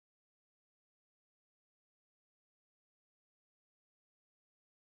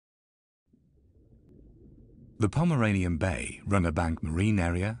The Pomeranian Bay Roenne Bank marine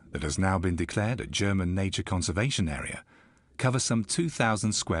area that has now been declared a German nature conservation area covers some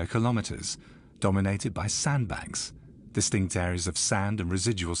 2,000 square kilometers, dominated by sandbanks, distinct areas of sand and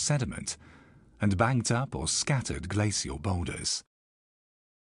residual sediment, and banked up or scattered glacial boulders.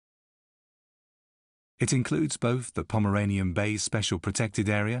 It includes both the Pomeranian Bay Special Protected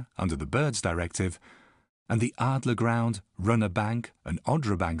Area under the Birds Directive and the Adler Ground, Roenne Bank and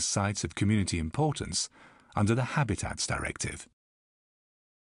Oder Bank sites of community importance under the Habitats Directive.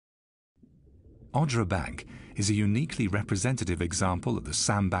 Oder Bank is a uniquely representative example of the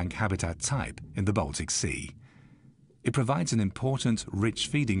sandbank habitat type in the Baltic Sea. It provides an important, rich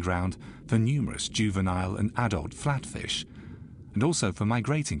feeding ground for numerous juvenile and adult flatfish, and also for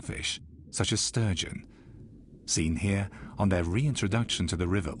migrating fish, such as sturgeon, seen here on their reintroduction to the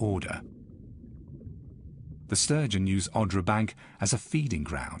River Oder. The sturgeon use Oder Bank as a feeding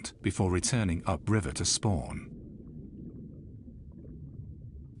ground before returning upriver to spawn.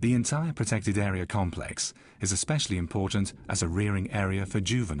 The entire protected area complex is especially important as a rearing area for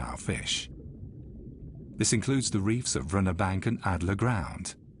juvenile fish. This includes the reefs of Roenne Bank and Adler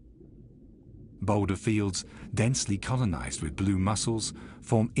Ground. Boulder fields, densely colonized with blue mussels,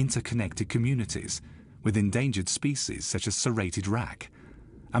 form interconnected communities with endangered species such as serrated wrack,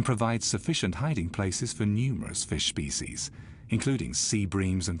 and provide sufficient hiding places for numerous fish species, including sea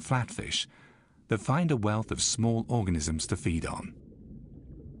breams and flatfish, that find a wealth of small organisms to feed on.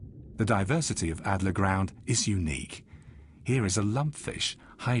 The diversity of Adler Ground is unique. Here is a lumpfish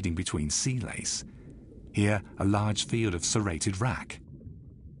hiding between sea lace. Here, a large field of serrated wrack.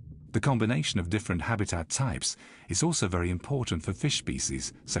 The combination of different habitat types is also very important for fish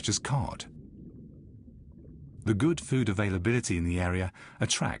species such as cod. The good food availability in the area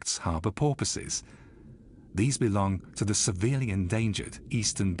attracts harbour porpoises. These belong to the severely endangered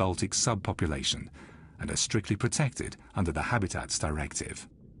Eastern Baltic subpopulation and are strictly protected under the Habitats Directive.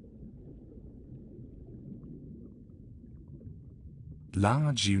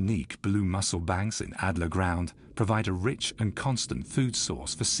 Large, unique blue mussel banks in Adler Ground provide a rich and constant food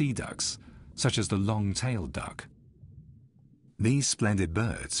source for sea ducks, such as the long-tailed duck. These splendid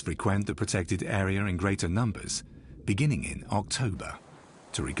birds frequent the protected area in greater numbers, beginning in October,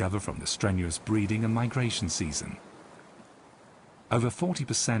 to recover from the strenuous breeding and migration season. Over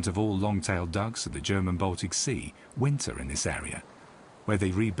 40% of all long-tailed ducks in the German Baltic Sea winter in this area, where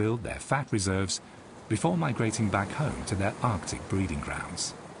they rebuild their fat reserves before migrating back home to their Arctic breeding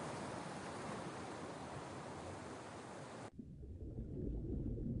grounds.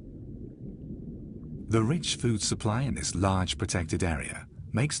 The rich food supply in this large protected area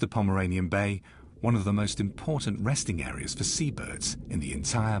makes the Pomeranian Bay one of the most important resting areas for seabirds in the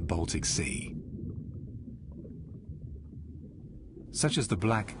entire Baltic Sea. Such as the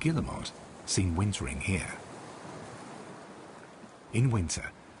black guillemot, seen wintering here. In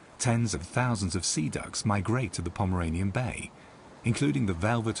winter, tens of thousands of sea ducks migrate to the Pomeranian Bay, including the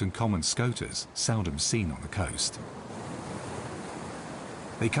velvet and common scoters seldom seen on the coast.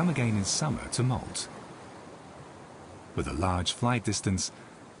 They come again in summer to molt. With a large flight distance,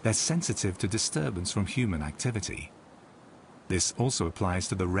 they're sensitive to disturbance from human activity. This also applies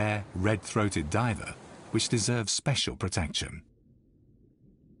to the rare red-throated diver, which deserves special protection.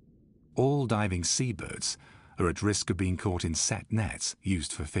 All diving seabirds are at risk of being caught in set nets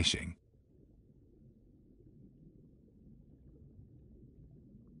used for fishing.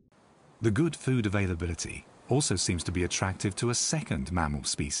 The good food availability also seems to be attractive to a second mammal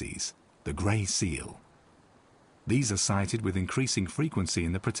species, the grey seal. These are sighted with increasing frequency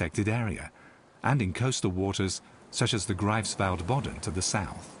in the protected area and in coastal waters such as the Greifswald Bodden to the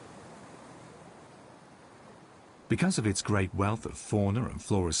south. Because of its great wealth of fauna and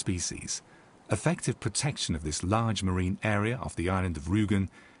flora species, effective protection of this large marine area off the island of Rügen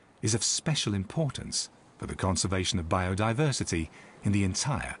is of special importance for the conservation of biodiversity in the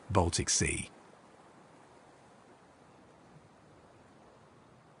entire Baltic Sea.